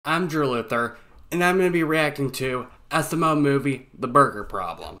I'm Drew Luther, and I'm going to be reacting to SML movie, The Burger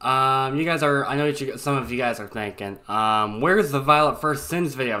Problem. You guys are, I know that some of you guys are thinking, where's the Violent First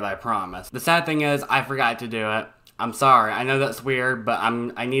Sins video that I promised? The sad thing is, I forgot to do it. I'm sorry, I know that's weird, but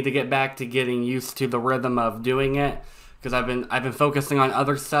I need to get back to getting used to the rhythm of doing it, because I've been focusing on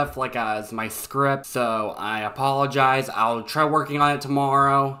other stuff, like as my script, so I apologize. I'll try working on it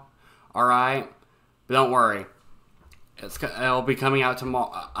tomorrow, alright? But don't worry. It'll be coming out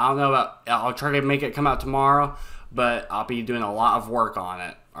tomorrow. I don't know about, I'll try to make it come out tomorrow, but I'll be doing a lot of work on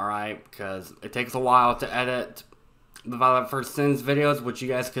it, alright? Because it takes a while to edit the Violent First Sins videos, which you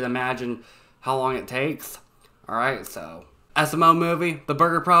guys could imagine how long it takes. Alright, so SML movie, The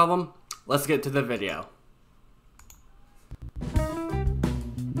Burger Problem. Let's get to the video.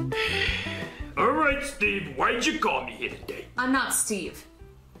 Alright, Steve, why'd you call me here today? I'm not Steve.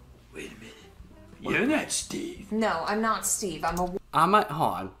 Wait a minute. You're not Steve. No, I'm not Steve. Hold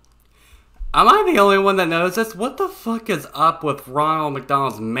on. Am I the only one that knows this? What the fuck is up with Ronald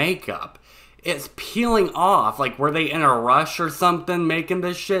McDonald's makeup? It's peeling off. Like, were they in a rush or something making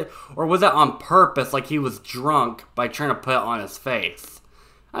this shit? Or was it on purpose, like he was drunk by trying to put it on his face?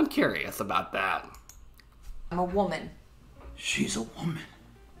 I'm curious about that. I'm a woman. She's a woman.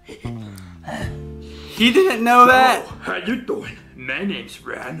 He didn't know that? How you doing? My name's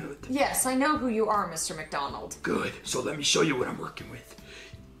Ronald. Yes, I know who you are, Mr. McDonald. Good. So let me show you what I'm working with.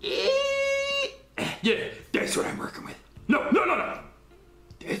 Yeah, that's what I'm working with. No.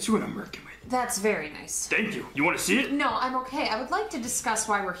 That's what I'm working with. That's very nice. Thank you. You want to see it? No, I'm okay. I would like to discuss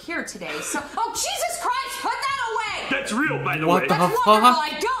why we're here today. So, oh, Jesus Christ, put that away! That's real, by the What way. the That's fuck? wonderful.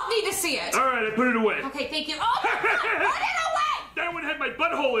 I don't need to see it. All right, I put it away. Okay, thank you. Oh, my God, put it away! That one had my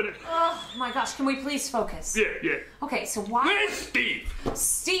butthole in it. Oh, my gosh, can we please focus? Yeah. Okay, so why... Where's Steve?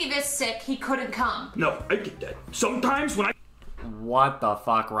 Steve is sick. He couldn't come. No, I get that. Sometimes when I... What the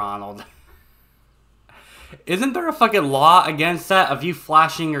fuck, Ronald? Isn't there a fucking law against that of you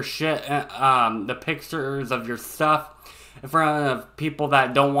flashing your shit, the pictures of your stuff in front of people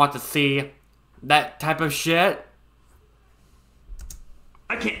that don't want to see that type of shit?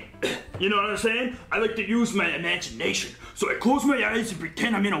 I can't. You know what I'm saying? I like to use my imagination. So I close my eyes and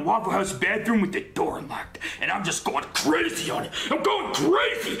pretend I'm in a Waffle House bathroom with the door unlocked. And I'm just going crazy on it. I'm going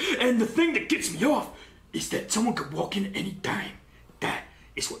crazy! And the thing that gets me off is that someone could walk in any time. That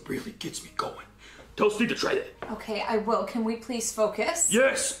is what really gets me going. Tell Steve to try that. Okay, I will. Can we please focus?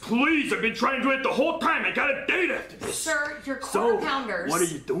 Yes, please. I've been trying to do it the whole time. I got a date after this. Sir, you're quarter pounders. What are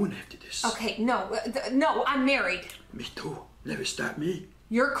you doing after this? Okay, no, I'm married. Me too. Never stop me.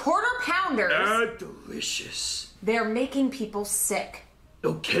 You're quarter pounders. Delicious. They're making people sick.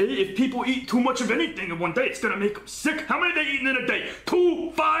 Okay, if people eat too much of anything in one day, it's gonna make them sick. How many are they eating in a day?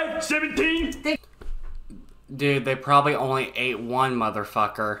 2, 5, 17? Dude, they probably only ate one,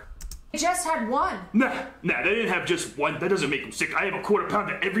 motherfucker. They just had one. Nah, they didn't have just one. That doesn't make them sick. I have a quarter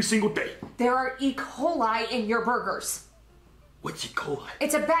pounder every single day. There are E. coli in your burgers. What's E. coli?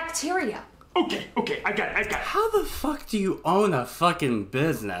 It's a bacteria. Okay, I got it. How the fuck do you own a fucking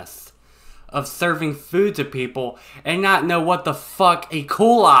business of serving food to people and not know what the fuck E.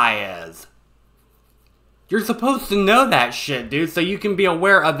 coli is? You're supposed to know that shit, dude, so you can be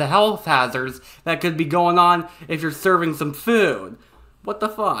aware of the health hazards that could be going on if you're serving some food. What the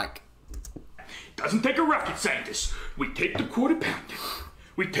fuck? Doesn't take a rocket scientist. We take the quarter pounder.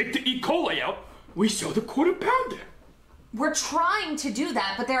 We take the E. coli out. We sell the quarter pounder. We're trying to do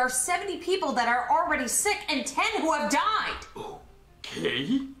that, but there are 70 people that are already sick and 10 who have died.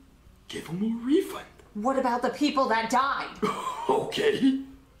 Okay. Give them a refund. What about the people that died? Okay.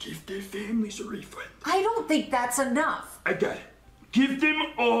 Give their families a refund. I don't think that's enough. I got it. Give them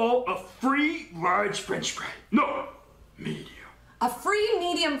all a free large French fry. No, medium. A free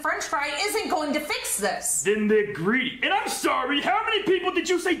medium French fry isn't going to fix this. Then they're greedy. And I'm sorry, how many people did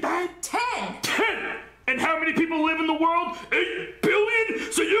you say died? 10. 10! And how many people live in the world? 8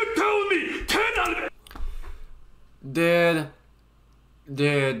 billion? So you're telling me 10 out of... Dude.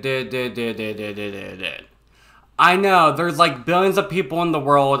 I know, there's like billions of people in the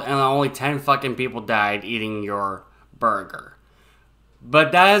world and only 10 fucking people died eating your burger.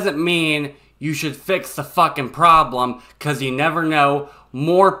 But that doesn't mean you should fix the fucking problem, cause you never know,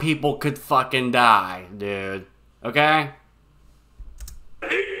 more people could fucking die, dude. Okay?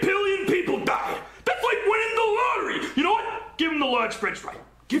 8 billion people died. That's like winning the lottery. You know what? Give them the large French fry.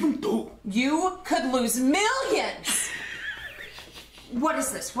 Give them 2. You could lose millions. What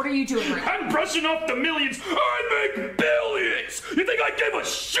is this? What are you doing right now? I'm brushing off the millions. I make billions. You think I give a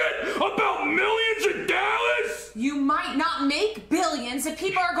shit about millions in Dallas? You might not make billions if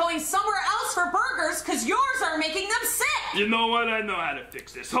people are going somewhere else for burgers because yours are making them sick. You know what? I know how to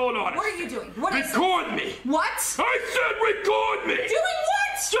fix this. Hold on. What are you doing? What is Record me. What? I said record me. Doing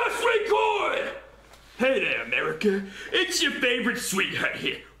what? Just record. Hey there, America. It's your favorite sweetheart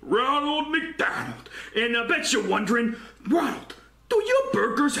here, Ronald McDonald. And I bet you're wondering, Ronald, do your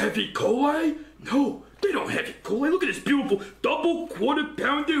burgers have E. coli? No, they don't have E. coli. Look at this beautiful double quarter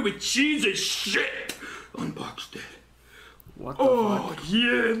pounder with cheese and shit. Unbox that. What the fuck?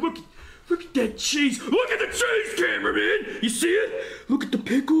 Yeah, look at that cheese. Look at the cheese, cameraman. You see it? Look at the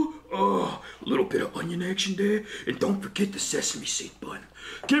pickle. Oh, a little bit of onion action there. And don't forget the sesame seed bun.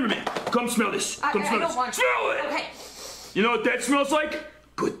 Cameraman, come smell this. Come smell this. Smell it. Okay. You know what that smells like?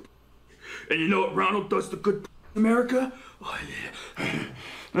 Good. And you know what Ronald does to good America? Oh, yeah.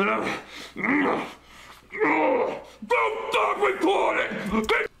 Don't stop recording! What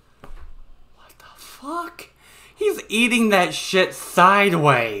the fuck? He's eating that shit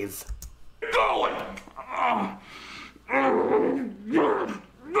sideways. Going!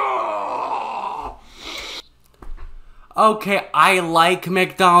 Okay, I like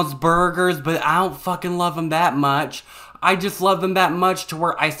McDonald's burgers, but I don't fucking love them that much. I just love them that much to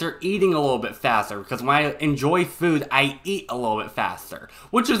where I start eating a little bit faster. Because when I enjoy food, I eat a little bit faster.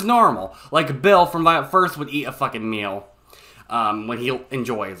 Which is normal. Like Bill from Violet First would eat a fucking meal when he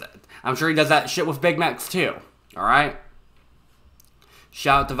enjoys it. I'm sure he does that shit with Big Macs too. Alright?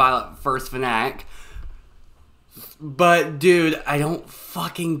 Shout out to Violet First Fanatic. But, dude, I don't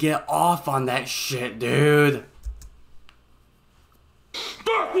fucking get off on that shit, dude.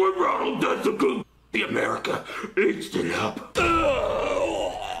 That's what Ronald does to good America. Eats it up.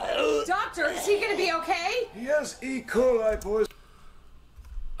 Doctor, is he gonna be okay? He has E. coli, boys.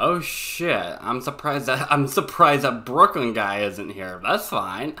 Oh shit! I'm surprised that Brooklyn guy isn't here. That's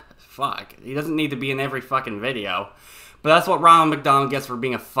fine. Fuck, he doesn't need to be in every fucking video. But that's what Ronald McDonald gets for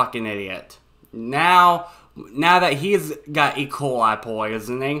being a fucking idiot. Now that he's got E. coli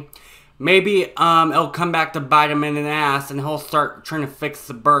poisoning, maybe it'll come back to bite him in the ass, and he'll start trying to fix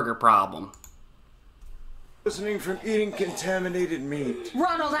the burger problem. Poisoning from eating contaminated meat.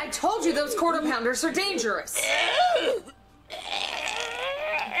 Ronald, I told you those quarter pounders are dangerous.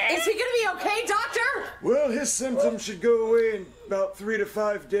 Is he gonna be okay, doctor? Well, his symptoms should go away in about 3 to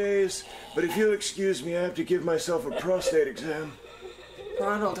 5 days. But if you'll excuse me, I have to give myself a prostate exam.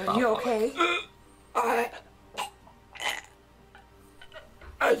 Ronald, are you okay?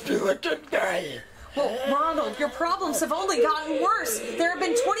 I feel like I'm dying. Well, Ronald, your problems have only gotten worse. There have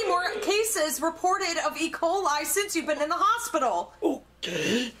been 20 more cases reported of E. coli since you've been in the hospital.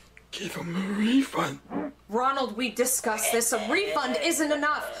 Okay, give him a refund. Ronald, we discussed this. A refund isn't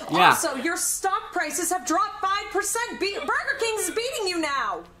enough. Yeah. Also, your stock prices have dropped 5%. Burger King is beating you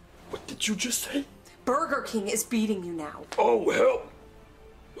now. What did you just say? Burger King is beating you now. Oh, hell.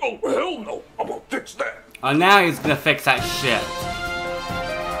 Oh, hell no. I'm gonna fix that. Oh, now he's gonna fix that shit.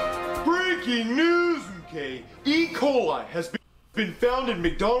 Breaking news, okay? E. coli has been found in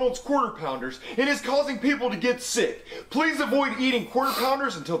McDonald's quarter pounders and is causing people to get sick. Please avoid eating quarter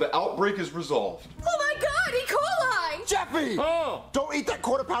pounders until the outbreak is resolved. Oh my God, E. coli! Jeffy! Oh. Don't eat that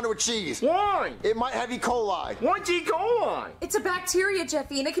quarter pounder with cheese. Why? It might have E. coli. What's E. coli? It's a bacteria,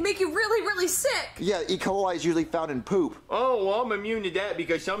 Jeffy, and it can make you really, really sick. Yeah, E. coli is usually found in poop. Oh, well, I'm immune to that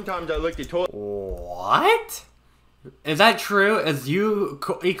because sometimes I lick the toilet. What? Is that true? Is E.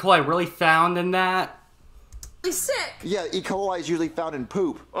 coli really found in that? Really sick. Yeah, E. coli is usually found in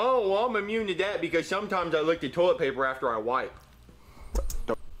poop. Oh, well, I'm immune to that because sometimes I lick the toilet paper after I wipe.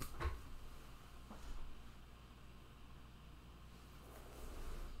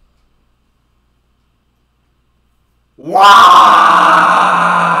 Why?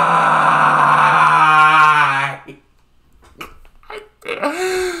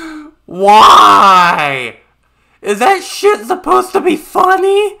 Why? Is that shit supposed to be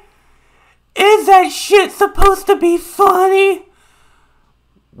funny? Is that shit supposed to be funny?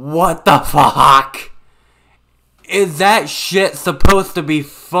 What the fuck? Is that shit supposed to be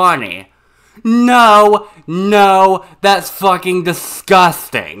funny? No, that's fucking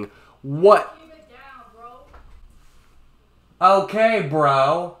disgusting. What? Okay,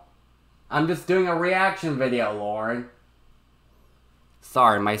 bro. I'm just doing a reaction video, Lauren.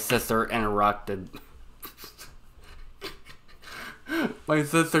 Sorry, my sister interrupted. My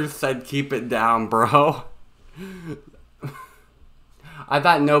sister said keep it down, bro. I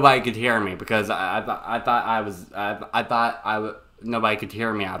thought nobody could hear me because nobody could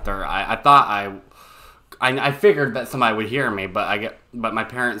hear me out there. I thought I figured that somebody would hear me, but I thought my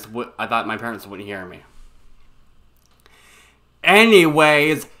parents wouldn't hear me.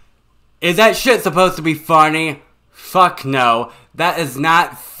 Anyways, is that shit supposed to be funny? Fuck no. That is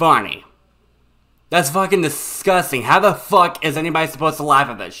not funny. That's fucking disgusting. How the fuck is anybody supposed to laugh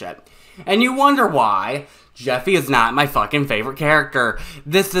at that shit? And you wonder why Jeffy is not my fucking favorite character.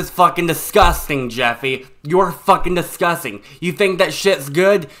 This is fucking disgusting, Jeffy. You're fucking disgusting. You think that shit's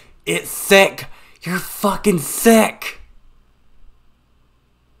good? It's sick. You're fucking sick.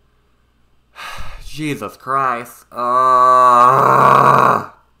 Jesus Christ.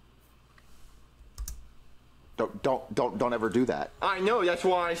 Don't ever do that. I know, that's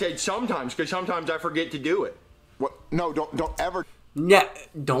why I said sometimes, because sometimes I forget to do it. What? No, don't ever. Yeah,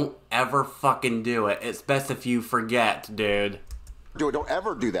 don't ever fucking do it. It's best if you forget, dude. Do it. Don't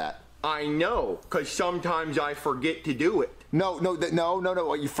ever do that. I know, because sometimes I forget to do it. No.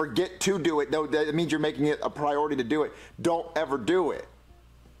 You forget to do it. No, that means you're making it a priority to do it. Don't ever do it.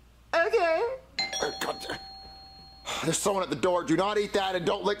 Okay. There's someone at the door. Do not eat that and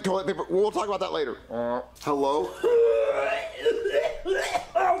don't lick toilet paper. We'll talk about that later. Hello?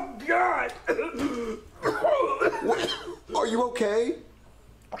 Oh, God! What? Are you okay?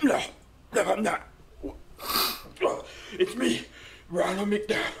 No, I'm not. It's me, Ronald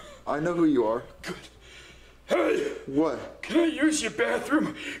McDonald. I know who you are. Good. Hey! What? Can I use your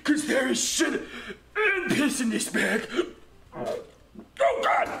bathroom? Cause there is shit and piss in this bag. Oh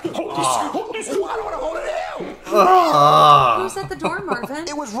God! Hold this! I don't want to hold it out! Who's at the door, Marvin?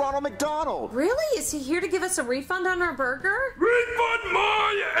 It was Ronald McDonald. Really? Is he here to give us a refund on our burger? Refund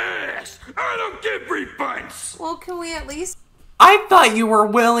my ass! I don't give refunds! Well, can we at least... I thought you were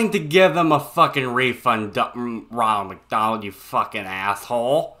willing to give them a fucking refund, Ronald McDonald, you fucking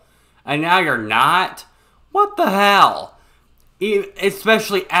asshole. And now you're not? What the hell?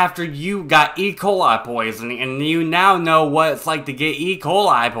 Especially after you got E. coli poisoning, and you now know what it's like to get E.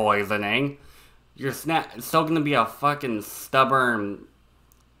 coli poisoning. You're still gonna be a fucking stubborn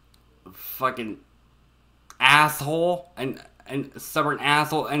fucking asshole and stubborn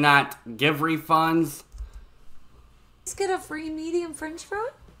asshole and not give refunds. Let's get a free medium French fry?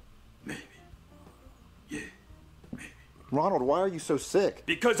 Maybe. Yeah, maybe. Ronald, why are you so sick?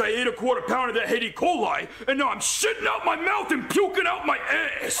 Because I ate a quarter pound of that head E. coli, and now I'm shitting out my mouth and puking out my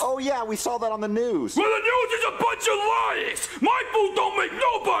ass! Oh yeah, we saw that on the news. Well, the news is a bunch of lies! My food don't make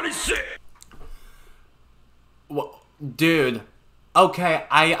nobody sick! Well, dude, okay,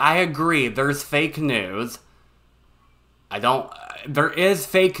 I agree, there's fake news. There is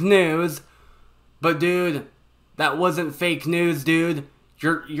fake news, but dude, that wasn't fake news, dude.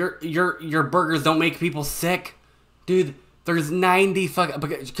 Your burgers don't make people sick. Dude, there's 90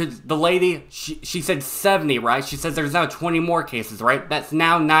 because the lady, she said 70, right? She says there's now 20 more cases, right? That's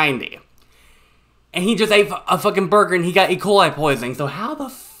now 90. And he just ate a fucking burger and he got E. coli poisoning. So how the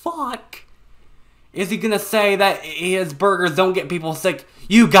fuck is he gonna say that his burgers don't get people sick?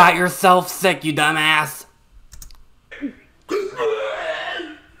 You got yourself sick, you dumbass.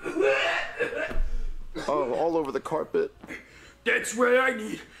 Oh, all over the carpet. That's where I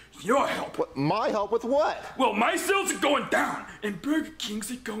need your help. What? My help with what? Well, my sales are going down, and Burger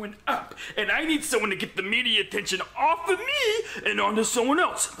King's are going up. And I need someone to get the media attention off of me and onto someone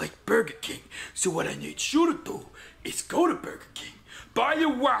else, like Burger King. So what I need you to do is go to Burger King, buy a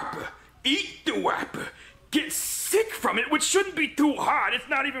Whopper, eat the Whopper, get sick from it, which shouldn't be too hard. It's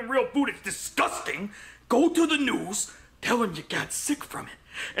not even real food, it's disgusting. Go to the news, tell them you got sick from it,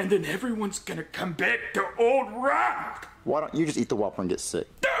 and then everyone's gonna come back to old Ronald. Why don't you just eat the Whopper and get sick?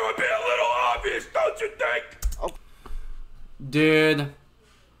 That would be a little obvious, don't you think? Oh. Dude,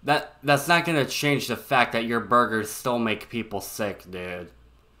 that's not gonna change the fact that your burgers still make people sick, dude.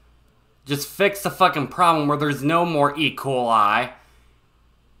 Just fix the fucking problem where there's no more E. coli.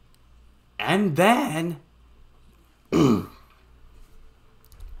 And then...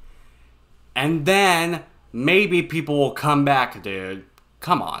 and then, maybe people will come back, dude.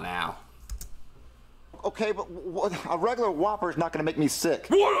 Come on now. Okay, but a regular Whopper is not going to make me sick.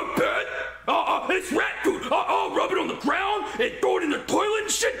 What a bet! It's rat food! I'll rub it on the ground and throw it in the toilet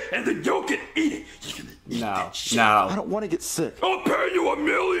and shit, and then you can eat it. You can eat that shit. I No. don't want to get sick. I'll pay you $1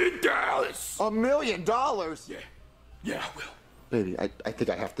 million! $1 million? Yeah, I will. Baby, I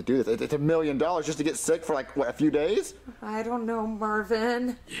think I have to do this. It's $1 million just to get sick for like, what, a few days? I don't know,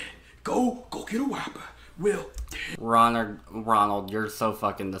 Marvin. Yeah, go get a Whopper. Will. Ronald, you're so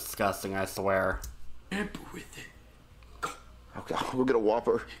fucking disgusting, I swear. Tamper with it. Go. Okay, we'll get a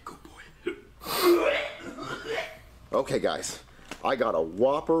Whopper. Good boy. Okay, guys. I got a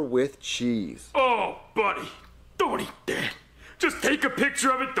Whopper with cheese. Oh, buddy. Don't eat that. Just take a picture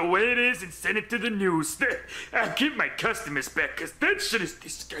of it the way it is and send it to the news. I'll give my customers back, because that shit is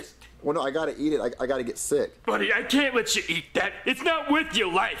disgusting. Well, no, I gotta eat it. I gotta get sick. Buddy, I can't let you eat that. It's not worth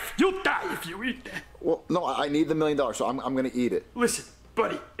your life. You'll die if you eat that. Well, no, I need the $1 million, so I'm gonna eat it. Listen,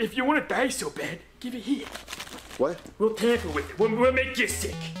 buddy, if you want to die so bad, give it here. What? We'll tamper with it. We'll make you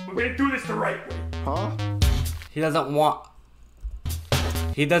sick. We're gonna do this the right way. Huh? He doesn't want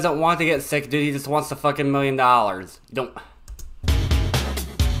to get sick, dude. He just wants the fucking $1 million. You don't.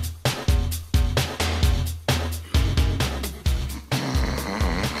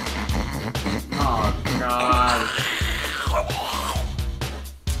 Oh god.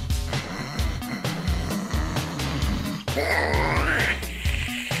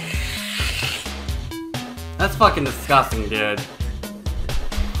 That's fucking disgusting, dude.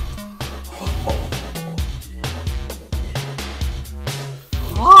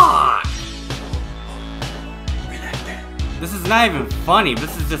 Fuck! This is not even funny,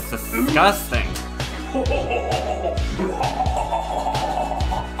 this is just disgusting.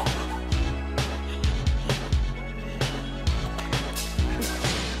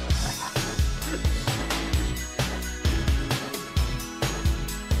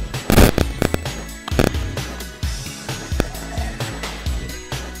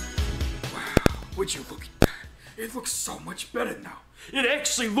 Would you look at that? It looks so much better now. It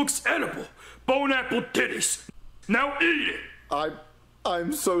actually looks edible. Bone apple titties. Now eat it.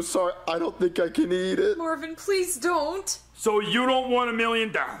 I'm so sorry. I don't think I can eat it. Marvin, please don't. So you don't want $1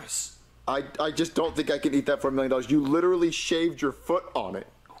 million? I just don't think I can eat that for $1 million. You literally shaved your foot on it.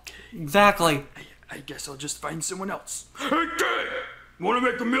 Okay. Exactly. I guess I'll just find someone else. Hey, kid! Want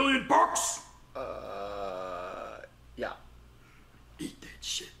to make $1 million? Yeah. Eat that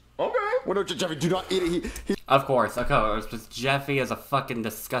shit. Okay. Well, no, Jeffy, do not eat it. Of course, because Jeffy is a fucking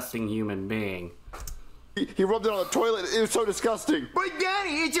disgusting human being. He rubbed it on the toilet. It was so disgusting. But Daddy,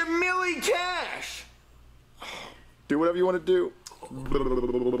 it's $1 million cash. Do whatever you want to do.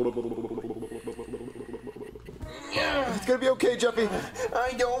 It's gonna be okay, Jeffy.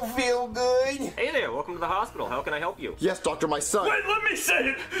 I don't feel good. Hey there, welcome to the hospital. How can I help you? Yes, doctor, my son. Wait, let me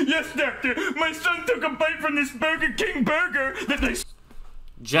say it. Yes, doctor. My son took a bite from this Burger King burger that they...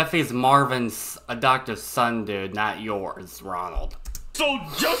 Jeffy's Marvin's adoptive son, dude, not yours, Ronald. So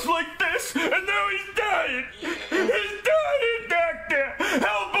just like this, and now he's dying. He's dying, doctor.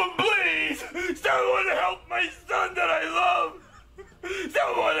 Help him, please. Someone help my son that I love.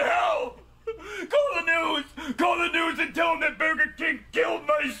 Someone help. Call the news and tell them that Burger King killed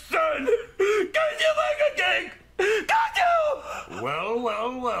my son. Cause you like a cake. Don't you? Well,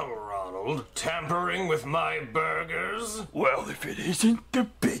 Ronald. Tampering with my burgers? Well, if it isn't the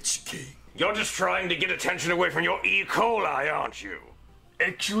bitch king. You're just trying to get attention away from your E. coli, aren't you?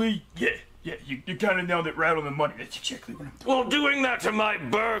 Actually, yeah, you kind of nailed it right on the money. That's exactly what I'm doing. Well, doing that to my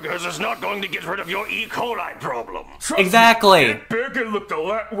burgers is not going to get rid of your E. coli problem. Exactly. That burger looked a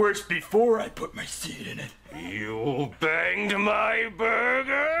lot worse before I put my seed in it. You banged my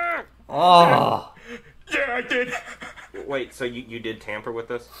burger? Oh. Yeah, I did. Wait, so you did tamper with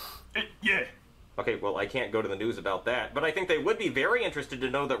this? Yeah. Okay, well, I can't go to the news about that, but I think they would be very interested to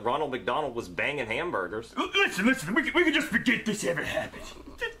know that Ronald McDonald was banging hamburgers. Listen, we can just forget this ever happened.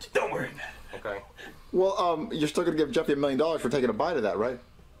 Don't worry about it. Okay. Well, you're still gonna give Jeffy $1 million for taking a bite of that, right?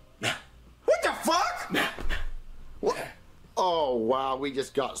 What the fuck? What? Oh, wow, we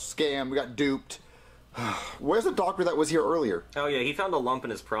just got scammed. We got duped. Where's the doctor that was here earlier? Oh yeah, he found a lump in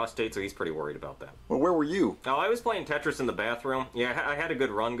his prostate, so he's pretty worried about that. Well, where were you? Oh, I was playing Tetris in the bathroom. Yeah, I had a good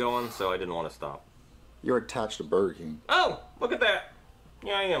run going, so I didn't want to stop. You're attached to Burger King. Oh, look at that.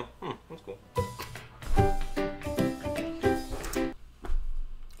 Yeah, I am. That's cool.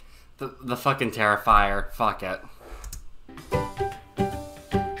 The fucking Terrifier. Fuck it.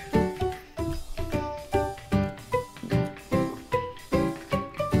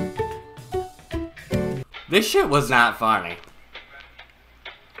 This shit was not funny.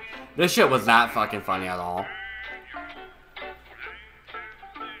 This shit was not fucking funny at all.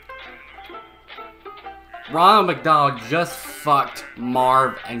 Ronald McDonald just fucked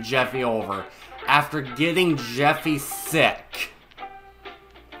Marv and Jeffy over after getting Jeffy sick.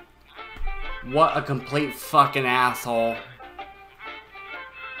 What a complete fucking asshole.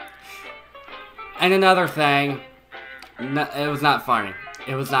 And another thing, it was not funny.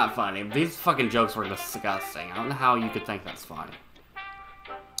 It was not funny. These fucking jokes were disgusting. I don't know how you could think that's funny.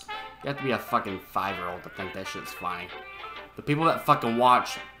 You have to be a fucking 5-year-old to think that shit's funny. The people that fucking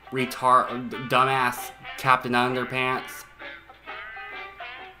watch dumbass Captain Underpants,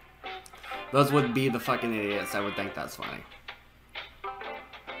 those would be the fucking idiots that would think that's funny.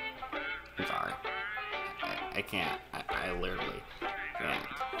 I'm sorry. I can't. I literally can't.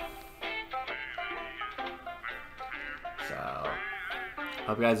 So,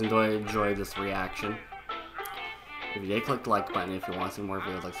 hope you guys enjoyed this reaction. If you did, click the like button if you want to see more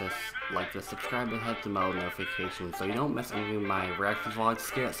videos like this. Subscribe and hit the bell notification so you don't miss any of my reaction vlog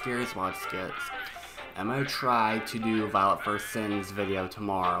skits, scary vlog skits. I'm going to try to do Violet First Sins video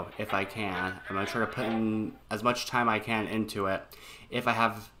tomorrow, if I can. I'm going to try to put in as much time I can into it, if I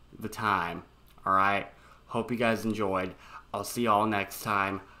have the time. Alright? Hope you guys enjoyed. I'll see y'all next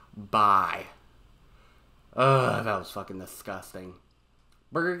time. Bye. Ugh, that was fucking disgusting.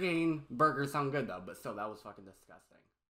 Burger King burgers sound good though, but still, that was fucking disgusting.